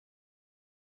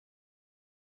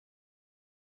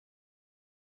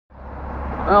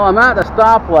Well, I'm at the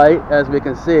stoplight, as we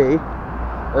can see.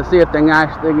 Let's see if the thing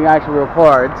actually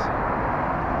records.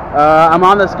 I'm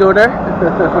on the scooter.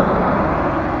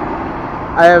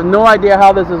 I have no idea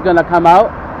how this is going to come out,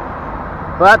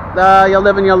 but you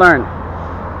live and you learn.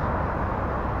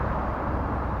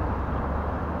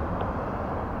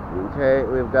 Okay,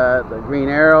 we've got the green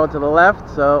arrow to the left,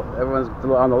 so everyone's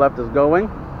on the left is going.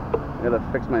 I gotta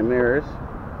fix my mirrors.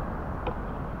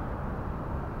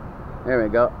 There we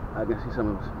go. I can see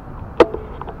some of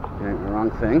the wrong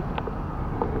thing.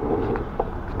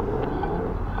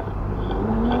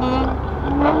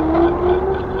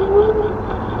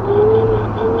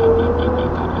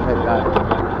 Okay, got it.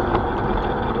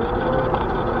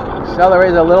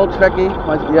 Accelerator is a little tricky.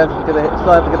 Once you have to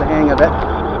still have to get the hang of it.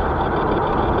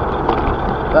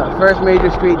 But first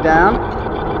major street down.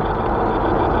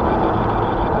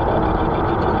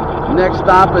 Next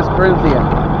stop is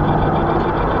Corinthian.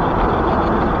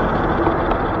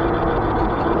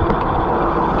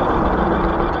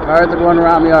 Cars are going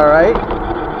around me all right.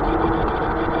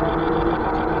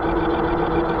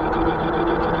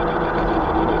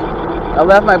 I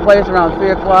left my place around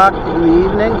 3 o'clock in the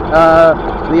evening,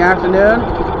 in the afternoon.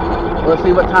 We'll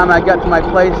see what time I get to my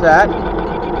place at.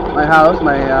 My house,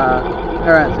 my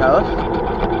parents' house.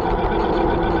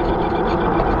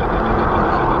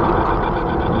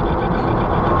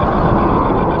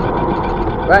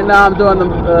 Right now I'm doing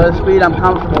the speed I'm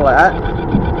comfortable at.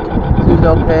 Seems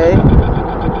okay.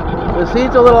 The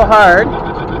seat's a little hard,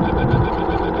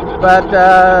 but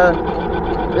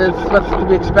it's what's to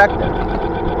be expected.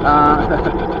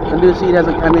 The new seat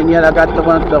hasn't come in yet. I've got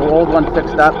the old one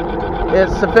fixed up.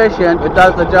 It's sufficient. It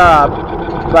does the job,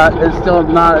 but it's still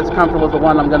not as comfortable as the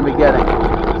one I'm going to be getting.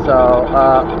 So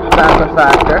that's a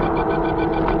factor.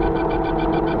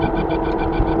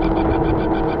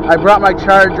 I brought my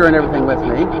charger and everything with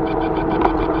me.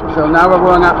 So now we're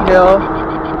going uphill.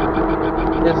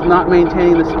 It's not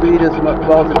maintaining the speed as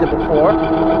well as it did before.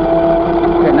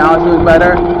 Okay, now it's doing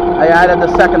better. I added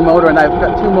the second motor, and I've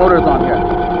got 2 motors on here.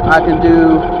 I can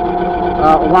do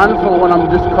one for when I'm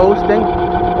just coasting,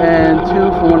 and 2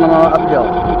 for when I'm uphill.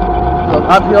 So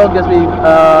uphill gives me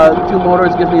 2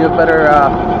 motors, gives me a better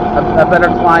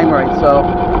climb rate. So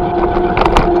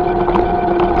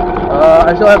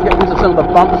I still have to get used to some of the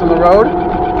bumps on the road,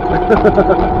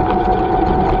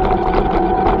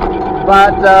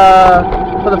 but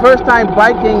for the first time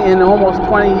biking in almost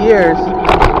 20 years,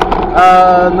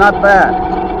 not bad.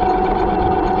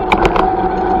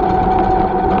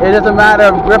 It is a matter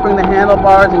of gripping the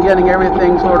handlebars and getting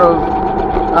everything sort of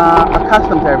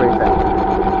accustomed to everything.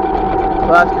 So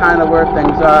that's kind of where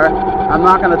things are. I'm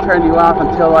not going to turn you off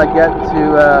until I get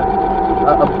to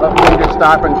a major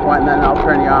stopping point, and then I'll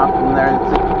turn you off from there and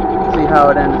see how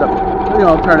it ends up,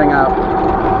 turning out.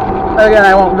 Again,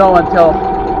 I won't know until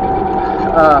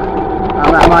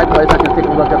I'm at my place. I can take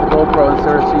a look at the GoPro and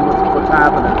sort of see what's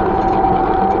happening.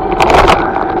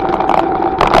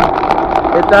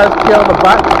 It does kill the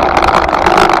butt.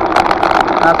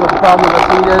 That's what the problem with the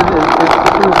seat is. It's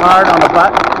too hard on the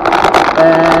butt,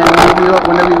 and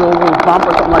whenever you go over a bump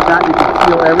or something like that, you can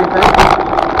feel everything.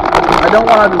 I don't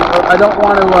want to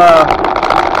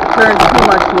turn too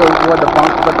much toward the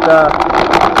bump, but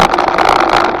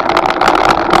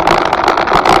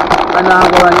right now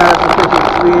I'm going at a sufficient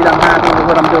speed. I'm happy with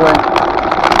what I'm doing,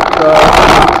 so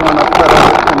I'm not going to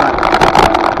put it too much.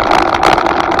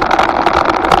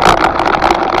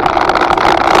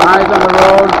 Eyes on the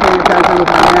road, paying attention with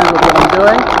my hands with what I'm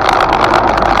doing.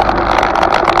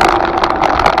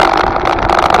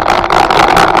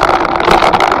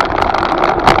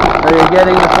 So you're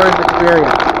getting the first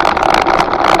experience.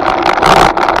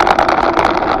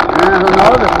 And who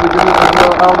knows, if we do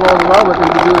all goes well, we can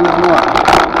be doing this more.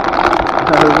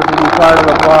 So this will be part of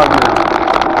the vlog now.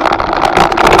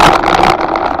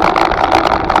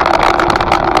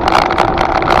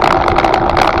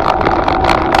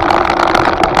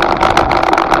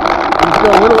 I'm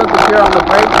still a little insecure on the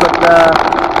brakes, but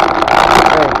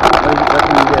hey, that's what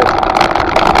you did.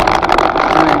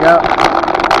 There you go.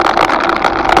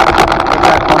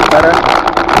 That's much better.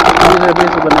 These are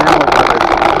basically the manual covers.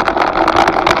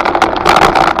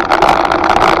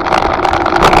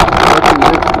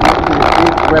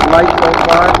 Red light so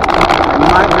far. I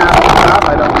might have to stop, I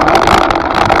don't know.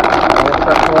 We'll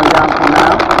start slowing down from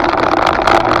now.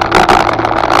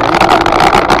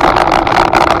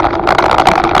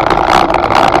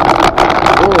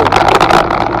 Ooh.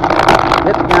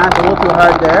 Hit the gas a little too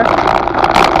hard there.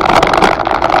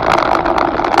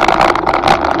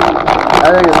 I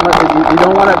think you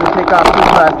don't want it to take off too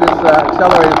fast. This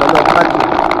accelerator is a little touchy.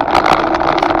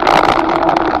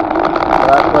 So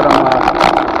that's what I'm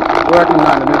working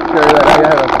on to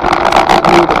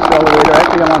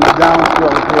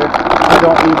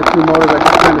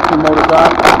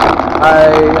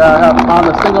I have on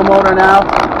the single motor now,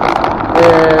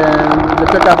 and the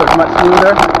pickup is much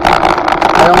smoother.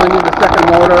 I only need the second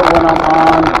motor when I'm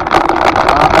on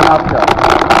an uphill.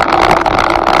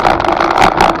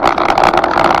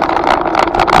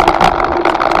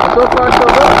 So far, so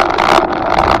good.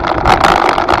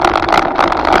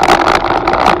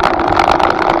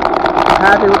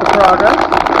 Happy with the progress.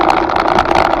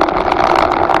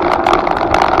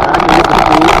 Happy with the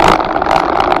speed.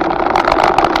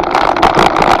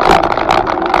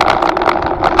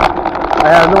 I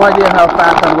have no idea how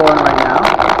fast I'm going right now.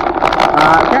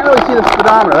 I can't really see the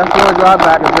speedometer. That's the only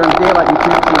drawback, is during daylight you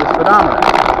can't see the speedometer.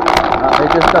 It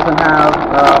just doesn't have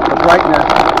the brightness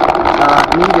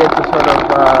needed to sort of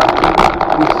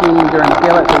be seen during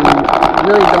daylight, so you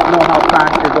really don't know how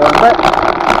fast you're going. But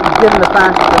given the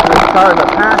fact that the cars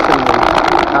are passing me,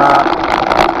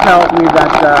 tells me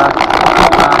that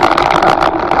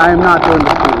I am not doing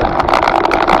the speed limit.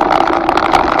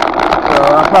 So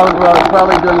I'm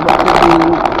probably doing about 15,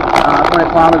 20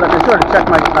 kilometers. I can sort of check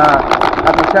my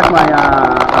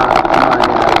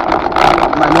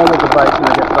my mobile device when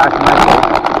I get back to my place,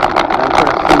 and sort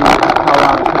of see how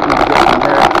long it took me to get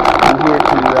from here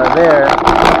to there.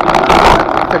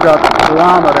 Figure out the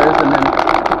kilometers and then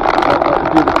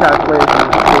do the calculation,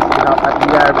 basically how at the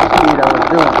average speed I was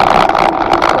doing.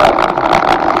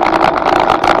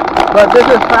 But this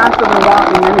is faster than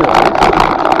walking anyways.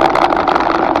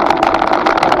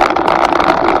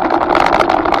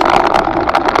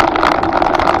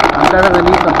 I'm definitely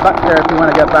need some butt therapy when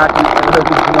I get back to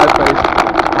my place.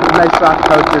 Nice soft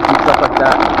couches and stuff like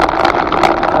that.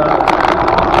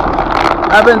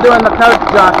 I've been doing the couch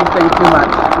jockey thing too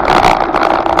much.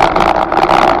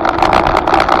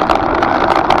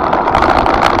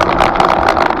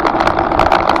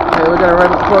 Okay, we got a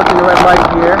approaching the red light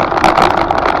here.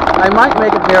 I might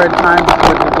make it there in time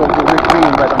before it will be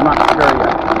green, but I'm not sure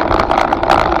yet.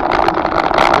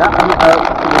 Yeah,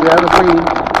 we have a green.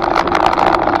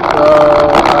 So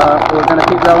we're going to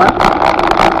keep going.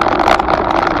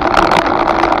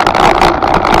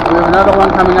 We have another one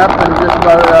coming up in just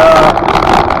about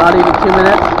not even 2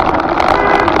 minutes.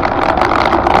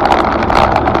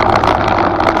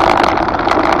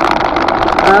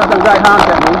 Some guy honked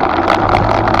at me.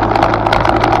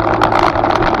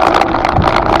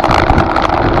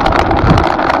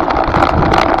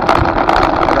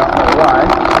 I don't know why.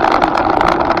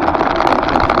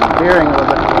 I'm veering a little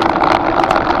bit.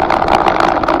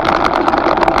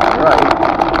 Right.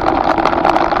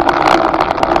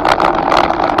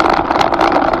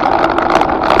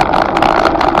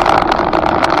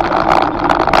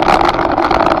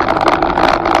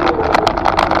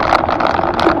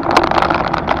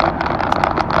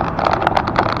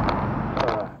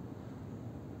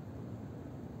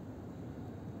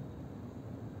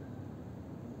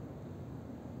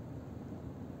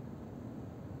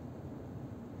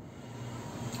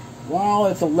 Well,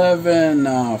 it's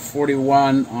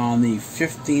 11:41 on the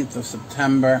 15th of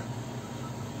September.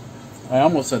 I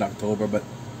almost said October, but...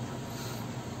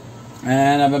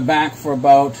 And I've been back for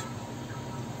about...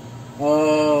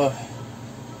 an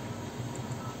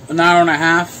hour and a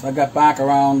half. I got back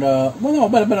around... well, no,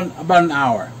 about an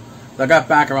hour. I got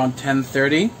back around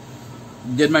 10:30.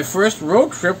 Did my first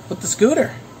road trip with the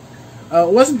scooter. It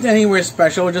wasn't anywhere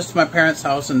special, just to my parents'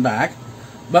 house and back.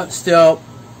 But still...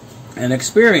 an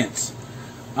experience.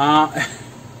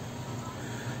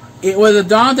 It was a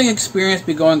daunting experience,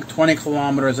 be going 20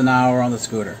 kilometers an hour on the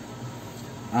scooter.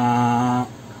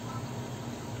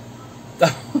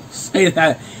 Say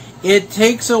that. It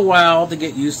takes a while to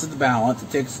get used to the balance. It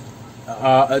takes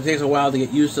a while to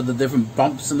get used to the different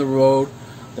bumps in the road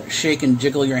that shake and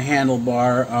jiggle your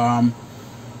handlebar.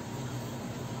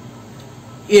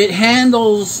 It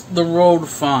handles the road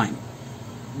fine.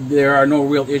 There are no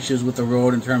real issues with the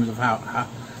road in terms of how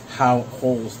it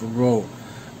holds the road.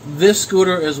 This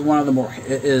scooter is one of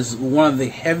the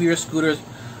heavier scooters.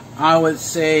 I would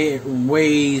say it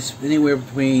weighs anywhere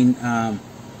between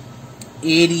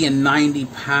 80 and 90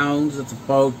 pounds. It's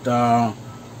about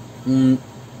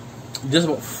just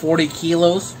about 40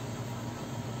 kilos.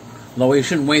 Although you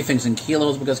shouldn't weigh things in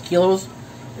kilos, because kilos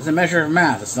is a measure of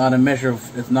mass. It's not a measure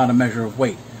of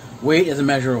weight. Weight is a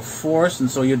measure of force,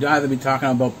 and so you'd either be talking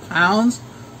about pounds,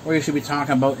 or you should be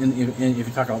talking about, if you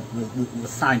talk about the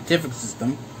scientific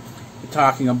system, you're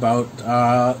talking about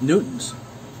newtons,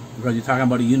 because you're talking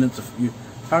about units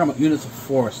of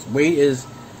force. Weight is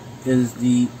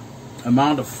the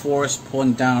amount of force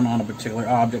pulling down on a particular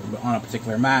object, on a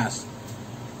particular mass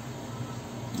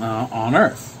on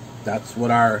Earth. That's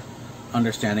what our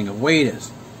understanding of weight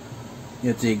is.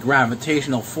 It's a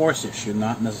gravitational force issue,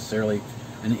 not necessarily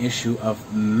an issue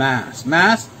of mass.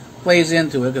 Mass plays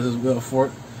into it because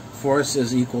force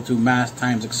is equal to mass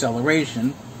times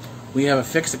acceleration. We have a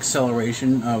fixed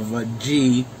acceleration of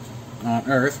g on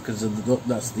Earth because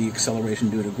that's the acceleration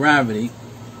due to gravity.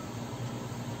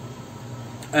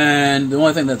 And the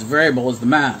only thing that's variable is the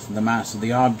mass of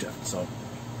the object. So,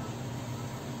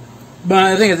 but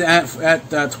I think it's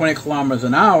at 20 kilometers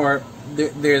an hour,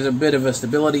 there's a bit of a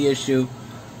stability issue,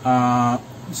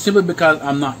 simply because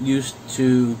I'm not used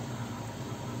to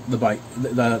the bike,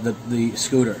 the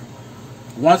scooter.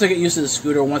 Once I get used to the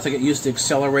scooter, once I get used to the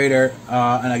accelerator,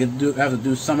 and I have to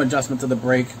do some adjustment to the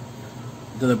brakes,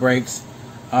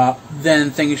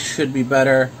 then things should be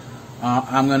better.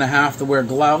 I'm going to have to wear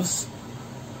gloves.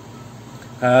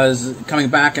 As coming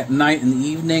back at night and the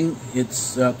evening,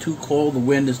 it's too cold. The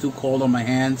wind is too cold on my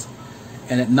hands,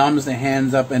 and it numbs the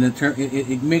hands up, and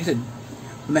it makes it.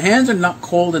 When the hands are not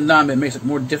cold and numb, it makes it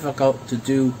more difficult to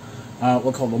do what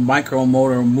we call the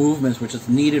micromotor movements, which is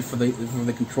needed for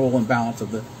the control and balance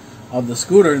of the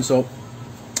scooter. And so,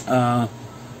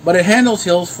 but it handles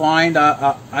hills fine.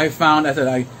 I found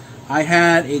that I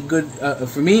had a good,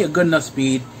 for me, a good enough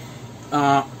speed.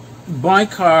 By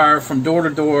car, from door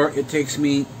to door, it takes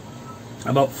me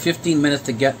about 15 minutes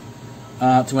to get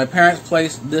to my parents'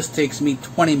 place. This takes me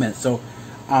 20 minutes. So,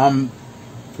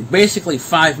 basically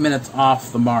 5 minutes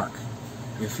off the mark,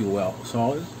 if you will.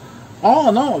 So, all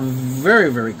in all, a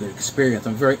very, very good experience.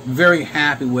 I'm very, very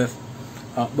happy with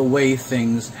the way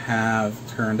things have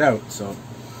turned out. So,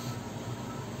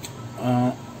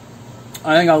 I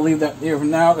think I'll leave that there for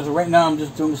now, because right now I'm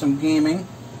just doing some gaming.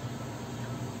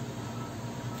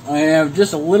 I have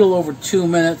just a little over 2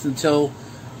 minutes until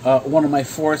one of my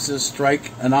forces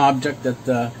strike an object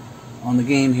that on the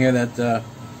game here that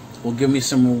will give me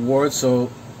some rewards. So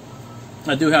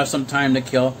I do have some time to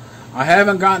kill. I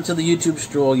haven't gotten to the YouTube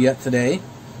Stroll yet today,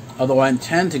 although I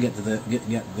intend to get to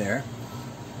get there.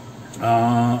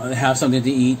 Have something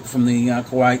to eat from the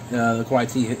Kauai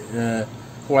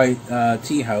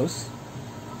tea house.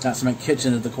 That's my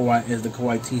kitchen is the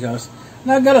Kauai tea house.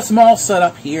 And I've got a small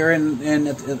setup here in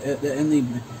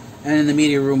the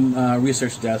media room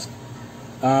research desk,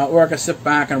 where I can sit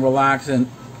back and relax. And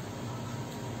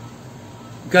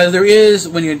because there is,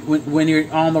 when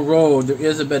you're on the road, there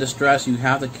is a bit of stress. You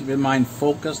have to keep your mind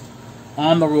focused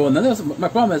on the road. And my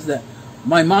problem is that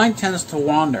my mind tends to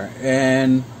wander,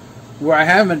 and where I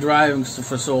haven't been driving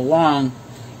for so long,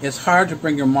 it's hard to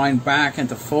bring your mind back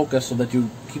into focus so that you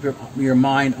keep your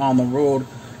mind on the road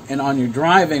and on your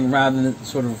driving, rather than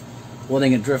sort of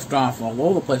letting it drift off all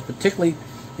over the place. Particularly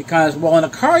because, well, in a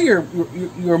car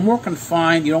you're more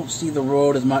confined. You don't see the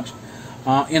road as much.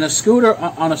 In a scooter,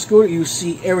 on a scooter, you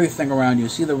see everything around you. You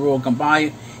see the road come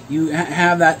by. You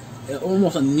have that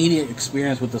almost immediate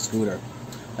experience with the scooter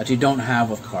that you don't have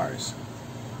with cars.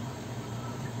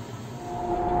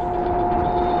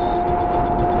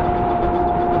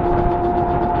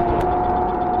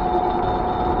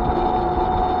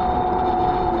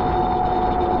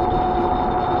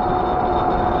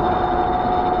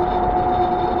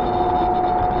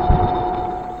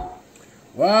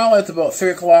 Well, it's about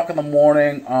 3 o'clock in the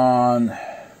morning on,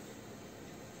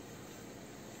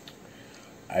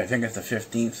 I think it's the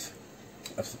 15th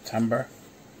of September.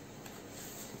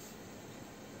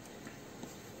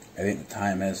 I think the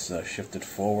time has shifted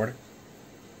forward.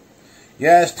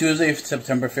 Yeah, it's Tuesday,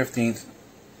 September 15th.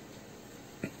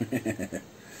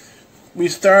 We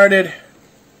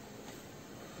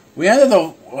ended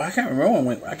the, I can't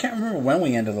remember when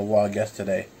we ended the vlog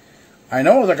yesterday. I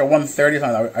know it was like a 1:30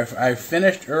 time. I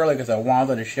finished early because I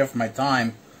wanted to shift my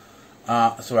time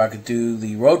so I could do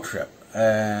the road trip.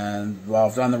 And well,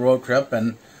 I've done the road trip,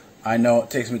 and I know it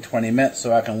takes me 20 minutes,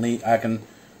 so I can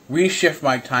reshift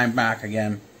my time back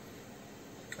again,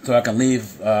 so I can leave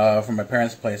from my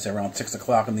parents' place around 6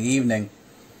 o'clock in the evening.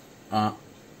 And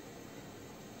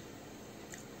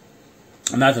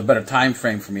that's a better time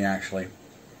frame for me, actually.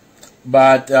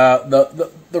 But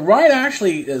the ride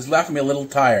actually has left me a little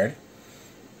tired.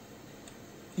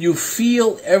 You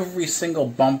feel every single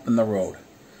bump in the road,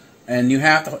 and you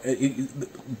have to.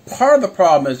 Part of the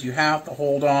problem is you have to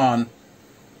hold on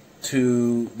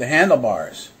to the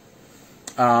handlebars.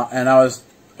 And I was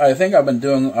doing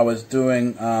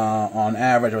on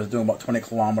average, I was doing about 20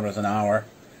 kilometers an hour.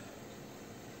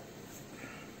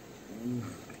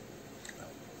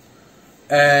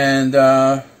 And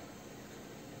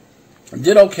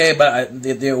did okay, but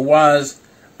there was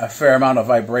a fair amount of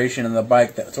vibration in the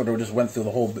bike that sort of just went through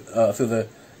the whole, through the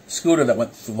scooter that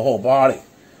went through the whole body.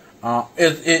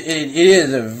 It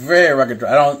is a very rugged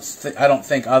drive. I don't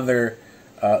think other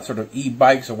sort of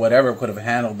e-bikes or whatever could have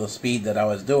handled the speed that I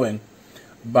was doing.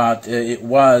 but it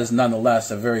was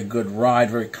nonetheless a very good ride,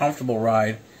 very comfortable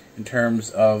ride in terms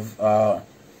of the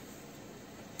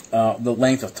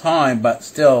length of time, but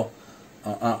still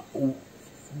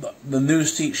the new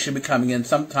seat should be coming in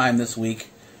sometime this week.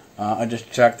 I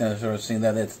just checked and sort of seen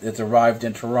that it's arrived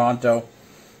in Toronto.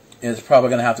 It's probably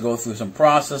going to have to go through some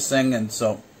processing, and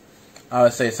so I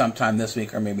would say sometime this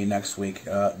week or maybe next week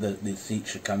the seat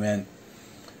should come in.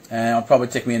 And it'll probably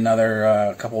take me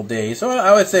another couple of days. So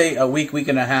I would say a week, week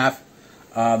and a half,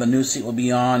 the new seat will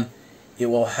be on. It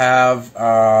will have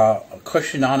a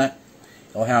cushion on it.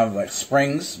 It'll have like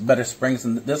springs, better springs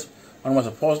than this one was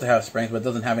supposed to have springs, but it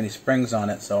doesn't have any springs on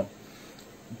it. So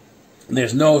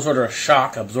there's no sort of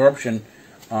shock absorption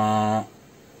with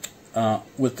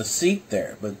the seat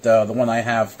there. But the one I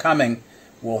have coming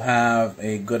will have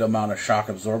a good amount of shock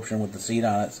absorption with the seat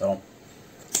on it. So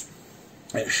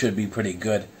it should be pretty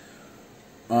good.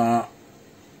 But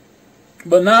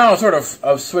now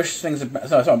I've switched things.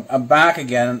 So I'm back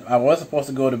again. I was supposed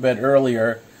to go to bed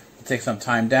earlier to take some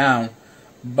time down,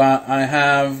 but I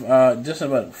have just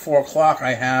about 4 o'clock.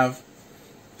 I have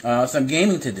some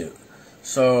gaming to do,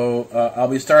 so I'll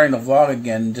be starting the vlog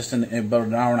again just in about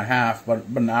an hour and a half, but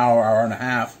an hour and a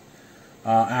half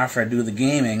after I do the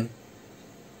gaming.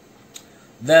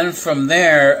 Then from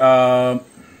there,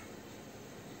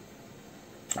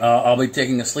 I'll be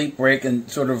taking a sleep break and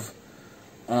sort of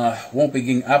won't be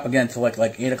getting up again until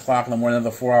like 8 o'clock in the morning.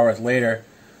 Another 4 hours later,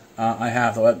 I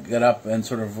have to get up and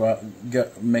sort of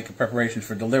make preparations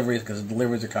for deliveries, because the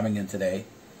deliveries are coming in today.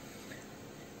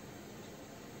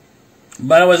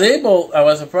 But I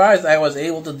was surprised I was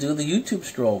able to do the YouTube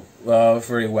stroll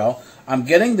very well. I'm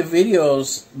getting the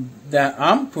videos that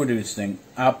I'm producing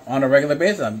up on a regular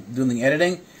basis. I'm doing the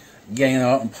editing, getting it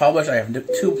out and published. I have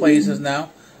 2 places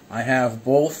now. I have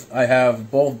both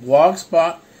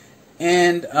Blogspot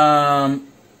and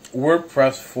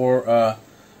WordPress for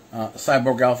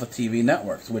Cyborg Alpha TV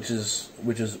Networks, which is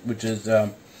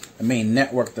the main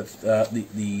network that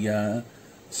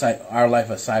Our Life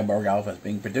as Cyborg Alpha is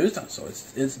being produced on. So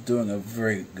it's doing a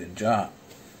very good job.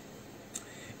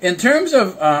 In terms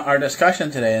of our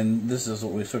discussion today, and this is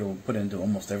what we sort of put into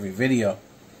almost every video,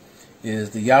 is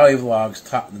the Yaoi vlogs,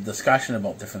 the discussion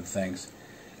about different things.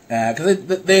 Because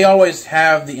they always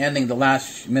have the ending, the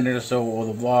last minute or so of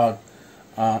the vlog,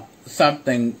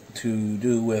 something to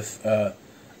do with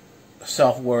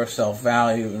self-worth,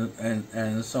 self-value,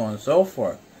 and so on and so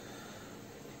forth.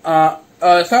 I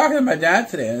was talking to my dad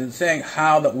today and saying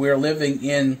how that we're living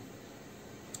in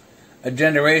a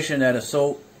generation that is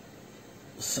so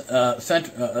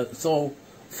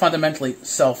fundamentally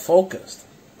self-focused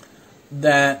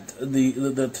that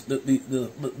the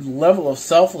level of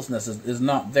selflessness is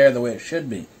not there the way it should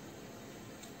be.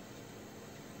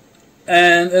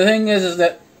 And the thing is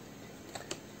that,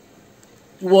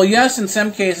 well, yes, in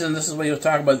some cases, and this is what he was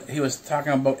talking about. He was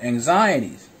talking about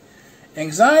anxieties.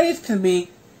 Anxieties can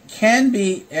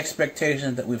be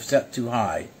expectations that we've set too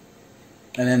high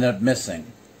and end up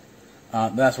missing.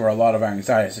 That's where a lot of our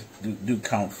anxieties do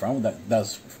come from. That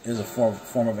is a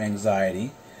form of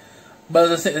anxiety.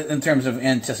 But in terms of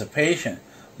anticipation,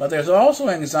 but there's also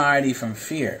anxiety from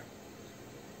fear.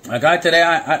 Like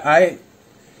today,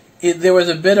 there was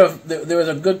a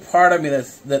good part of me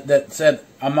that said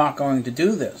I'm not going to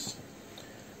do this,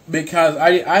 because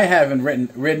I haven't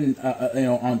ridden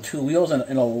on 2 wheels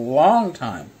in a long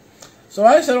time. So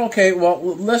I said, okay, well,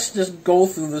 let's just go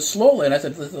through this slowly. And I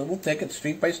said, we'll take it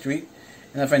street by street,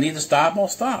 and if I need to stop, I'll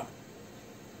stop.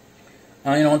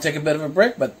 And take a bit of a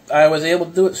break, but I was able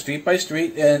to do it street by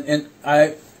street, and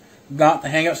I got the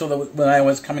hang of it so that when I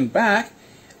was coming back,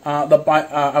 I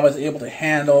was able to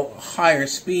handle higher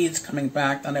speeds coming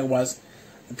back than I was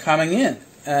coming in.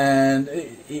 And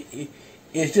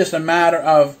it's just a matter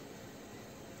of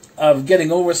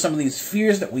getting over some of these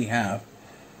fears that we have,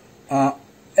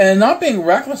 and not being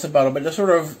reckless about it, but just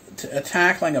sort of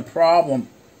tackling a problem,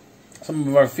 some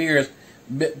of our fears,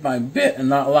 bit by bit, and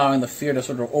not allowing the fear to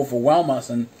sort of overwhelm us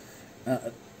and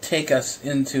take us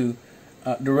into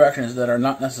directions that are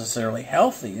not necessarily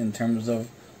healthy in terms of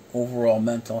overall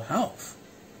mental health.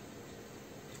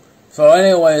 So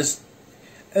anyways,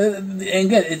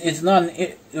 again, it's not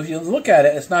if you look at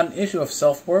it, it's not an issue of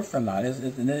self-worth or not.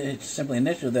 It's simply an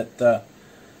issue that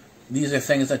these are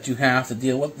things that you have to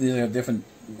deal with. These are different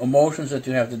emotions that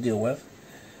you have to deal with,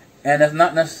 and it's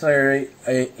not necessarily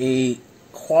a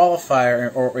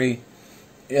qualifier or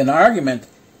an argument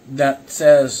that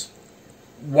says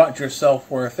what your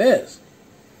self-worth is.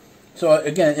 So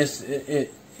again,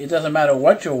 it doesn't matter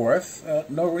what you're worth,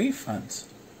 no refunds.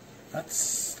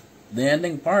 That's the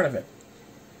ending part of it.